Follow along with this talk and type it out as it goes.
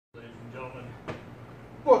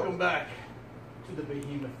back to the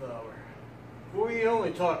Behemoth Hour. We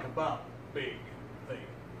only talk about big things.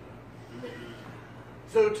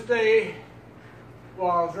 So today,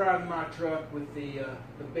 while I was driving my truck with the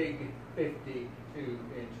big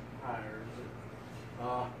 52-inch tires,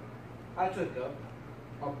 I took up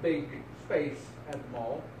a big space at the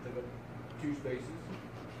mall. Took up 2 spaces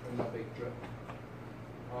in my big truck.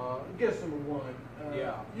 Guess number one.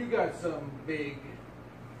 Yeah. You got something big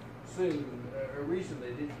soon, or recently,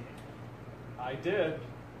 didn't you? I did.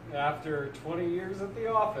 After 20 years at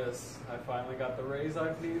the office, I finally got the raise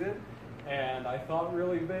I've needed, and I thought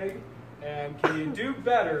really big. And can you do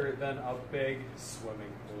better than a big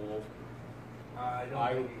swimming pool? I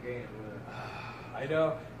don't think you can. I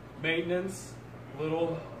know. Maintenance,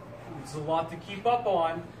 it's a lot to keep up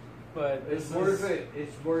on, but It's worth it.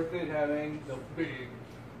 It's worth it having the big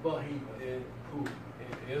Behemoth pool.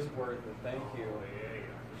 It is worth it. Thank you.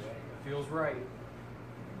 Yeah. Feels right.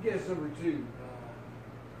 Guess number 2.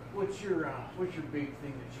 What's your big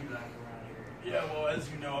thing that you like around here? Yeah, well, as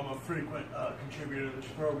you know, I'm a frequent contributor to this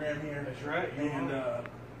program here. That's right. And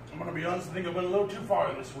I'm going to be honest, I think I went a little too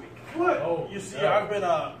far this week. What? Oh, You see, no. I've been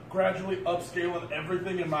gradually upscaling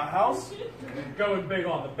everything in my house. Going big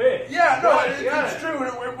on the big. Yeah, no, Yeah. it's true, and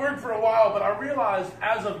it worked for a while, but I realized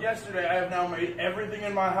as of yesterday, I have now made everything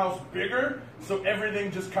in my house bigger, so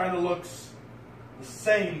everything just kind of looks the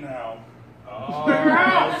same now. Oh,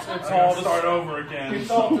 it's I all gotta to start over again.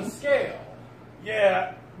 It's all to scale.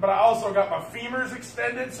 Yeah, but I also got my femurs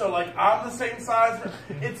extended, so like I'm the same size.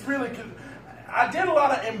 It's really, I did a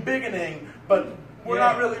lot of embiggening, but we're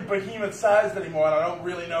not really behemoth sized anymore, and I don't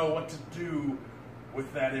really know what to do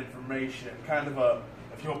with that information. Kind of a,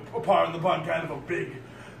 if you'll pardon the pun, kind of a big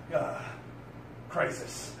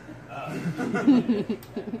crisis.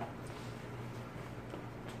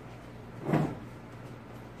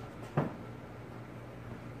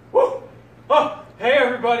 Woo! Oh, hey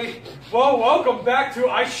everybody! Well, welcome back to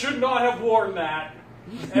I Should Not Have Worn That.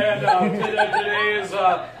 And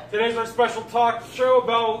today's our special talk show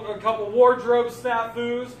about a couple wardrobe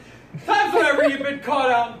snafus. Times whenever you've been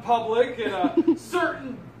caught out in public in a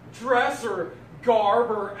certain dress or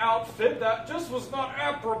garb or outfit that just was not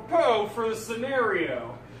apropos for the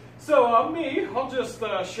scenario. So I'll just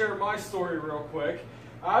share my story real quick.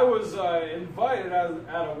 I was invited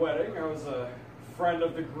at a wedding. I was a friend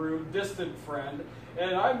of the groom, distant friend,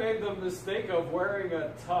 and I made the mistake of wearing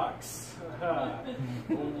a tux.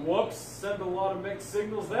 Whoops, sent a lot of mixed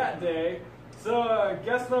signals that day. So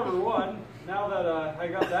guess number 1, now that I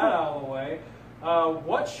got that out of the way,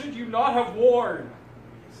 what should you not have worn?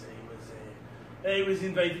 I was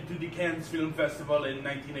invited to the Cannes Film Festival in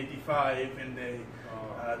 1985, and the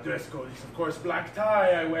dress code is, of course, black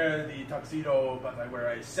tie. I wear the tuxedo, but I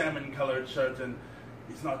wear a salmon-colored shirt, and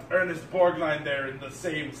it's not Ernest Borgnine there in the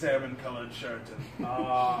same salmon-colored shirt. And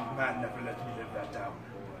man never let me live that down.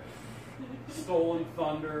 Stolen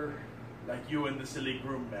thunder. Like you and the silly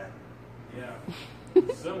groom man. Yeah,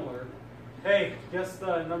 similar. Hey, guess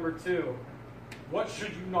number 2. What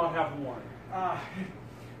should you not have worn?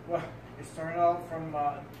 Well, it started out from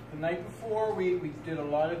the night before. We did a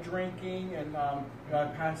lot of drinking, and I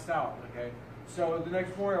passed out. Okay, so the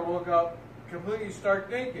next morning I woke up completely stark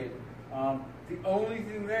naked. The only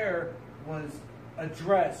thing there was a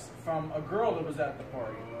dress from a girl that was at the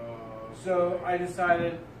party. So I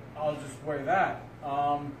decided I'll just wear that.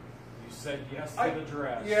 You said yes to the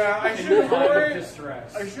dress. Yeah, I In shouldn't have time worn of it.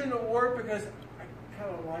 distress. I shouldn't have worn it because I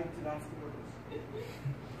kind of liked it afterwards.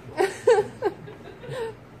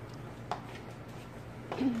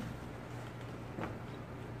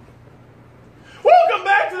 Welcome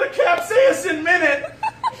back to the Capsaicin Minute!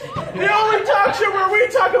 The only talk show where we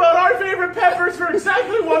talk about our favorite peppers for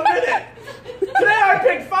exactly 1 minute. Today I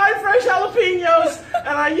picked 5 fresh jalapenos and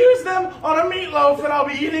I used them on a meatloaf that I'll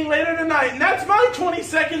be eating later tonight. And that's my 20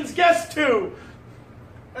 seconds guess too.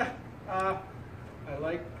 I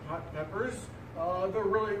like hot peppers. They're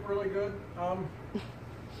really, really good.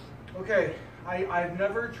 Okay, I've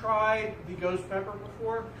never tried the ghost pepper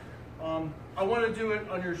before. I want to do it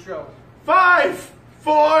on your show. 5,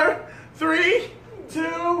 4, 3,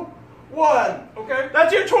 2, 1. Okay.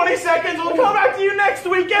 That's your 20 seconds. We'll come back to you next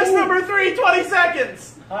week. Guess number 3, 20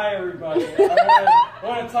 seconds. Hi everybody. I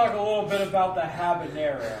want to talk a little bit about the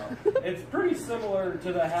habanero. It's pretty similar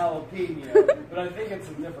to the jalapeno, but I think it's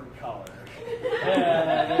a different color.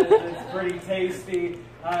 And it's pretty tasty.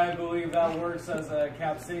 I believe that works as a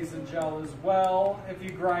capsaicin gel as well if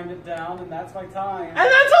you grind it down, and that's my time. And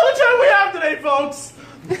that's all the time we have today, folks.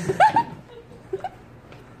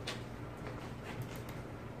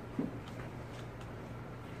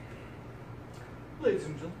 Ladies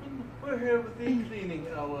and gentlemen, We're here with the cleaning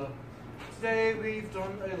hour. Today we've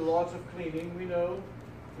done a lot of cleaning. We know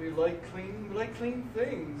we like clean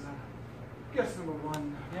things. Guess number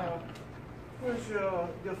one. Yeah. Where's your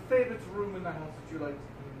favorite room in the house that you like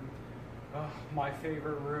to clean? My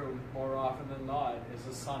favorite room, more often than not, is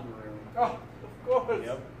a sunroom. Oh, of course.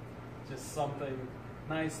 Yep. Just something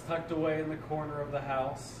nice tucked away in the corner of the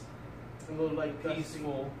house. A little like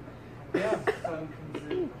Peaceful. Yeah. Sun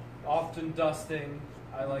comes in. Often dusting.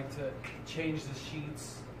 I like to change the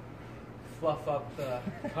sheets, fluff up the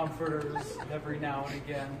comforters every now and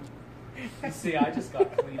again. You see, I just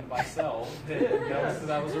got cleaned myself.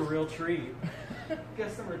 That was a real treat.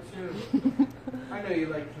 Guess number two. I know you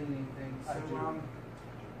like cleaning things. I So, do.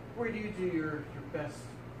 where do you do your best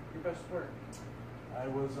work? I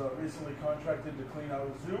was recently contracted to clean out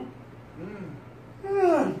a zoo.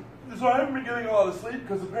 Mm. So I haven't been getting a lot of sleep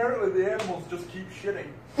because apparently the animals just keep shitting.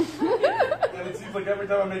 And it seems like every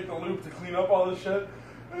time I make the loop to clean up all this shit,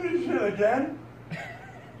 they shit again.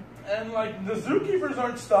 And like the zookeepers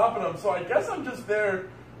aren't stopping them, so I guess I'm just there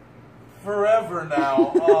forever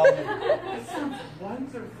now. That sounds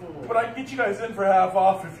wonderful. But I can get you guys in for half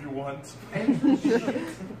off if you want.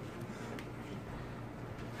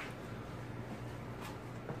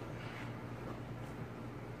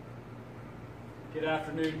 Good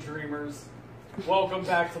afternoon, dreamers. Welcome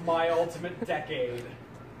back to My Ultimate Decade.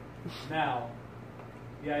 Now,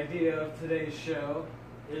 the idea of today's show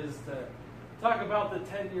is to talk about the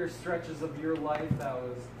 10-year stretches of your life that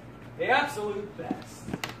was the absolute best.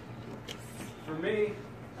 For me,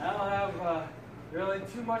 I don't have really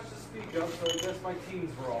too much to speak of, so I guess my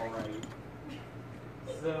teens were all right.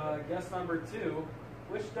 So, guess number two,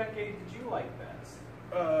 which decade did you like best?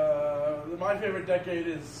 My favorite decade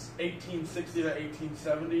is 1860 to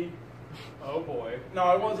 1870. Oh boy. No,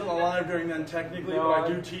 I wasn't alive during then technically, No, but I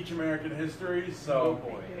do teach American history, Oh so.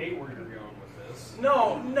 boy. Hate where you're going with this.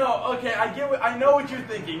 No, okay, I know what you're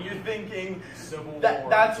thinking. You're thinking Civil War.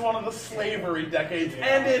 that's one of the slavery decades, Yeah.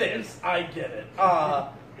 and it is. I get it.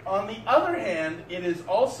 On the other hand, it is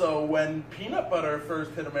also when peanut butter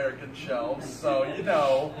first hit American shelves, so you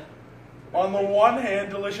know. On the one hand,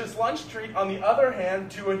 delicious lunch treat. On the other hand,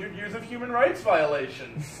 200 years of human rights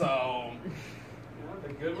violations. So, Yeah,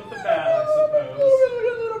 the good with the bad, I a suppose.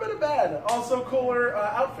 little bit of bad. Also, cooler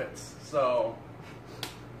outfits. So,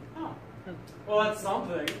 Oh. Well, that's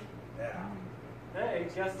something. yeah. Hey,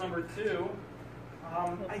 guess number two.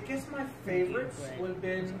 I guess my favorites would have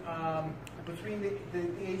been between the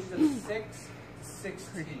ages of 6 to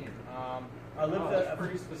 16. I lived That's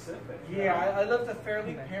pretty specific. Yeah, I lived a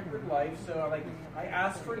fairly pampered life, so I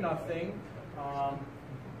asked for nothing.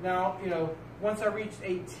 Now, once I reached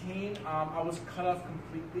 18, I was cut off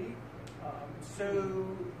completely. So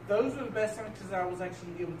those were the best times because I was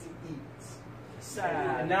actually able to eat.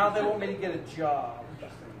 Sad. And now they want me to get a job.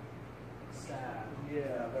 Sad.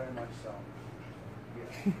 Yeah, very much so.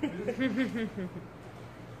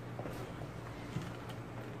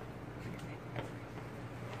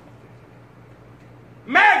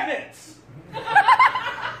 Magnets!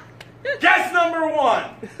 Guess number one.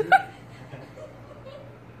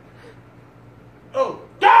 Oh,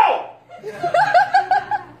 Go!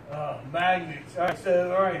 magnets. All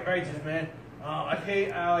right, righteous man.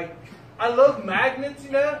 I love magnets,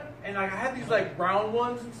 and I had these like round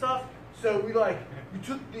ones and stuff. So we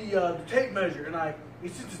took the tape measure and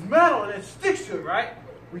it's just metal and it sticks to it, right?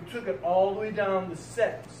 We took it all the way down the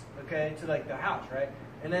steps, okay, to like the house, right?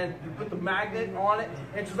 And then we put the magnet on it,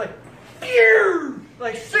 and it's just like, phew,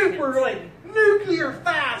 like super, like nuclear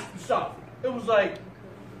fast and stuff. It was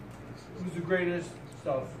the greatest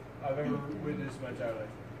stuff I've ever witnessed in my entire life.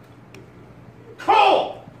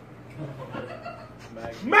 Cool!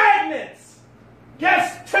 Magnets!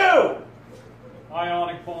 Guess two!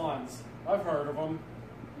 Ionic bonds. I've heard of them.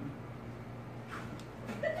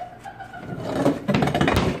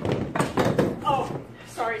 Oh,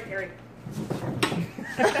 sorry, Harry.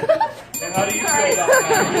 And how do you feel about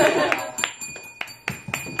that?